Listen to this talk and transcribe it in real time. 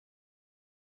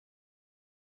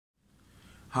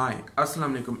Hi,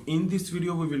 Assalamu alaikum. In this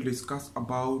video, we will discuss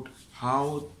about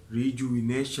how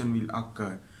rejuvenation will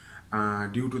occur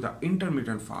due to the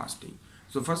intermittent fasting.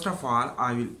 So first of all,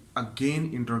 I will again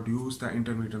introduce the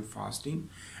intermittent fasting.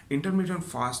 Intermittent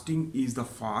fasting is the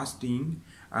fasting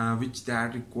which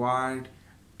that required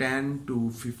 10 to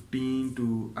 15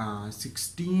 to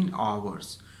 16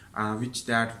 hours which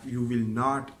that you will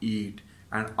not eat,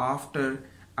 and after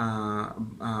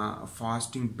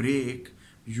fasting break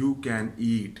you can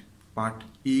eat, but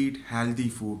eat healthy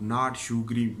food, not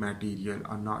sugary material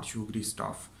or not sugary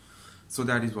stuff. So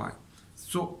that is why.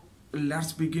 So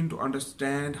let's begin to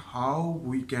understand how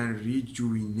we can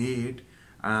rejuvenate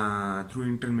through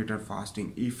intermittent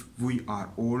fasting. If we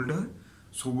are older,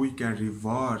 so we can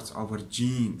reverse our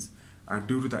genes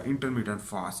due to the intermittent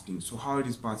fasting. So how it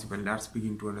is possible? Let's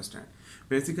begin to understand.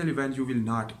 Basically, when you will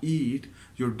not eat,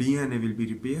 your DNA will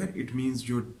be repaired. It means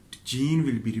your gene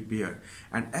will be repaired,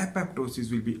 and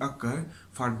apoptosis will be occur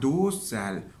for those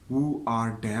cells who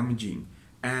are damaging,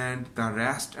 and the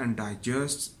rest and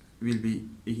digest will be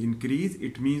increased.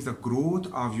 It means the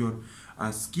growth of your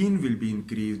skin will be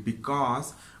increased,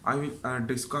 because I will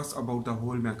discuss about the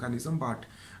whole mechanism, but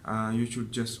you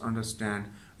should just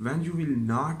understand, when you will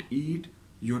not eat,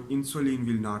 your insulin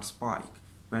will not spike.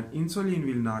 When insulin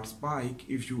will not spike,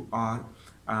 if you are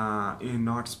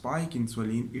not spike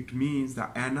insulin, it means the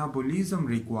anabolism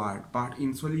required, but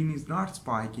insulin is not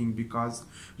spiking because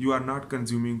you are not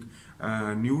consuming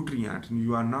nutrient,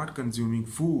 you are not consuming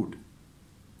food.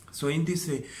 So in this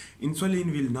way,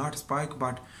 insulin will not spike.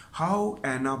 But how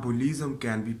anabolism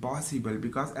can be possible?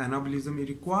 Because anabolism is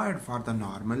required for the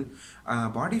normal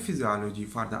body physiology,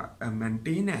 for the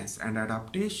maintenance and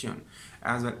adaptation,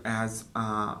 as well as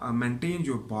maintain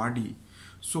your body.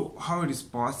 So how it is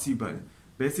possible?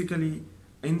 Basically,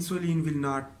 insulin will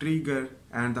not trigger,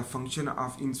 and the function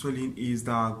of insulin is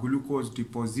the glucose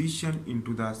deposition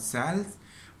into the cells,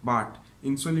 but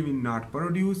insulin will not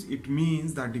produce. It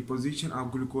means the deposition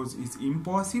of glucose is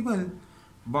impossible,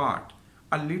 but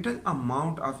a little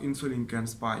amount of insulin can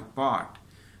spike, but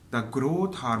the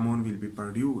growth hormone will be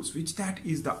produced, which that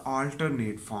is the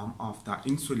alternate form of the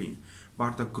insulin.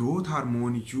 But the growth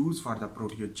hormone is used for the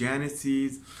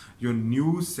proteogenesis, your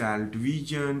new cell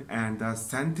division, and the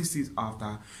synthesis of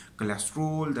the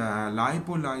cholesterol, the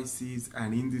lipolysis,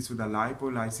 and in this way the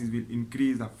lipolysis will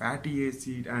increase the fatty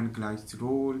acid and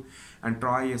glycerol and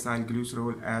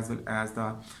triacylglycerol, as well as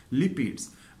the lipids,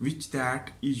 which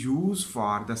that is used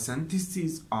for the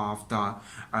synthesis of the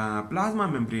plasma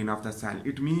membrane of the cell.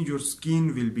 It means your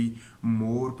skin will be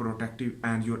more protective,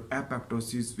 and your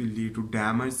apoptosis will lead to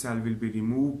damaged cell will be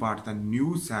removed, but the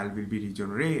new cell will be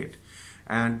regenerated.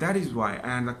 And that is why,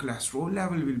 and the cholesterol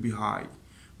level will be high.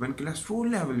 When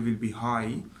cholesterol level will be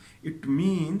high, it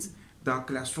means the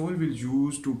cholesterol will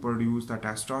use to produce the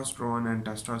testosterone, and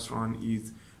testosterone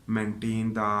is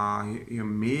maintain the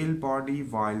male body,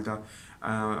 while the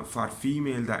for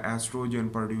female the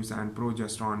estrogen produce, and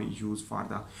progesterone is used for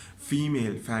the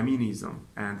female feminism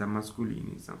and the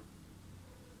masculinism.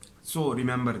 So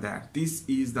remember that this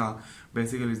is the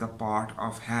basically is the part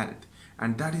of health,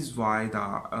 and that is why the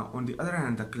on the other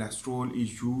hand, the cholesterol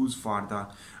is used for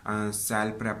the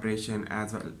cell preparation,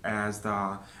 as well as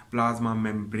the plasma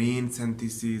membrane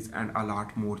synthesis and a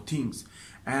lot more things.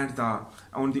 And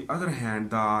on the other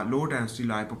hand, the low density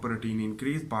lipoprotein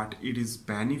increase, but it is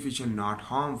beneficial, not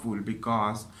harmful,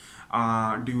 because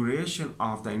duration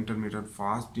of the intermittent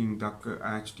fasting, the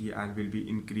HDL will be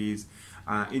increased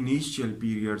initial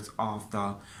periods of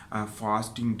the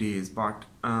fasting days, but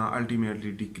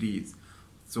ultimately decrease.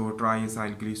 So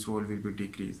triacylglycerol will be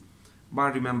decreased.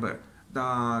 But remember, the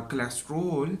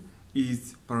cholesterol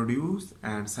is produced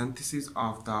and synthesis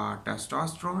of the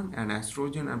testosterone and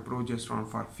estrogen and progesterone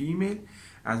for female,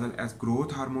 as well as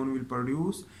growth hormone will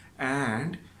produce,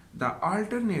 and the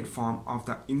alternate form of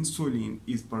the insulin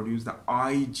is produced, the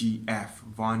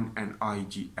IGF-1 and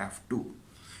IGF-2.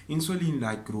 Insulin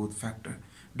like growth factor.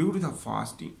 Due to the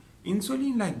fasting,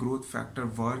 insulin like growth factor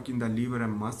work in the liver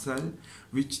and muscle,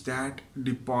 which that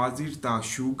deposits the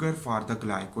sugar for the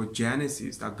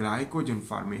glycogenesis, the glycogen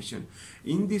formation.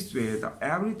 In this way, the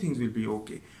everything will be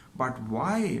okay. But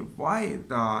why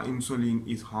the insulin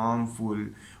is harmful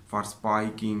for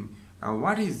spiking?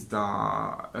 What is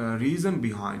the reason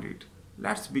behind it?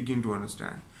 Let's begin to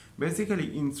understand. Basically,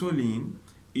 insulin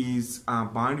is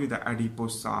bound with the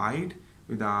adipocyte,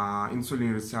 with the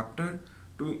insulin receptor,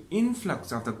 to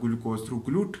influx of the glucose through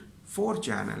GLUT4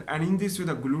 channel, and in this way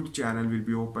the GLUT channel will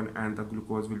be open and the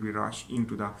glucose will be rushed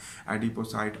into the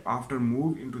adipocyte. After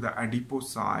move into the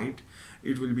adipocyte,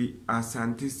 it will be a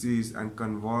synthesis and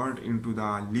convert into the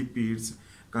lipids,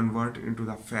 convert into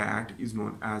the fat is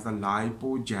known as the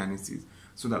lipogenesis.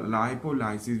 So the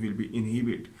lipolysis will be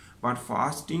inhibited, but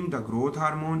fasting the growth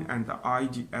hormone and the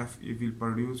IGF it will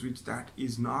produce, which that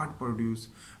is not produced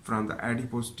from the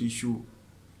adipose tissue,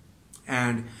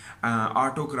 and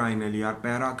autocrinally or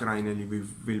paracrinally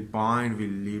will bind, will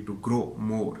lead to grow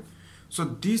more. So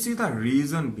this is the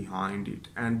reason behind it,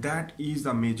 and that is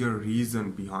the major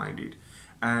reason behind it,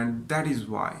 and that is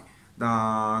why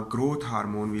the growth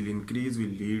hormone will increase, will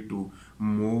lead to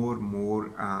more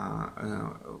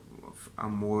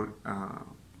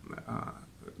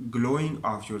glowing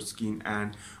of your skin,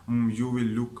 and you will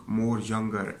look more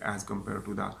younger as compared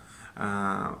to the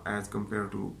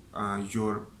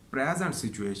your present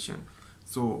situation.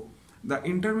 So the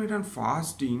intermittent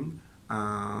fasting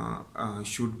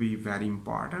should be very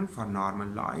important for normal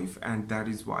life, and that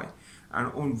is why.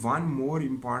 And on one more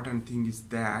important thing is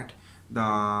that the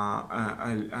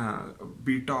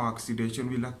beta oxidation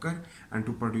will occur, and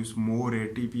to produce more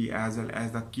ATP, as well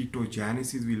as the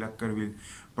ketogenesis will occur, will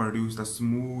produce the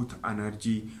smooth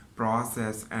energy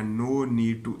process and no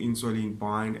need to insulin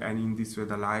bind, and in this way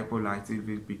the lipolysis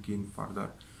will begin further.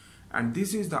 And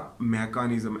this is the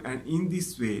mechanism, and in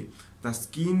this way the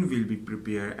skin will be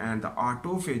prepared and the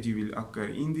autophagy will occur.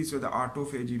 In this way the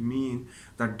autophagy means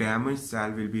the damaged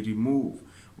cell will be removed,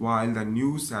 while the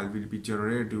new cell will be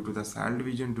generated due to the cell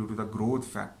division, due to the growth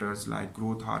factors like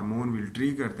growth hormone will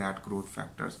trigger that growth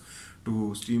factors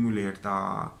to stimulate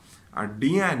the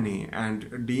DNA, and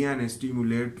DNA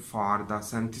stimulate for the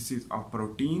synthesis of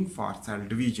protein for cell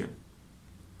division.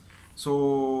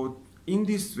 So in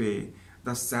this way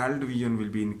the cell division will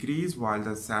be increased while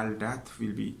the cell death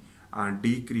will be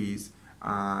decreased,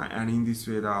 and in this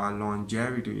way the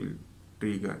longevity will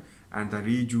trigger and the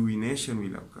rejuvenation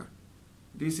will occur.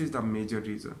 This is the major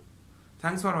reason.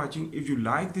 Thanks for watching. If you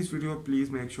like this video, please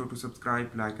make sure to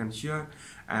subscribe, like and share.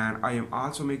 And I am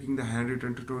also making the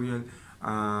handwritten tutorial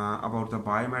about the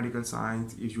biomedical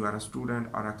science. If you are a student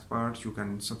or expert, you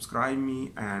can subscribe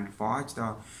me and watch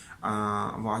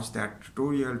that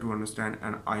tutorial to understand.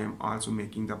 And I am also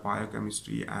making the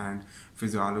biochemistry and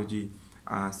physiology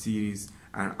series,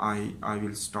 and I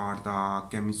will start the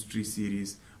chemistry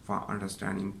series for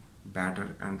understanding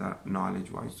better and the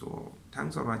knowledge wise. So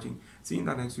thanks for watching. See you in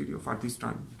the next video. For this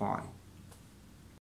time, bye.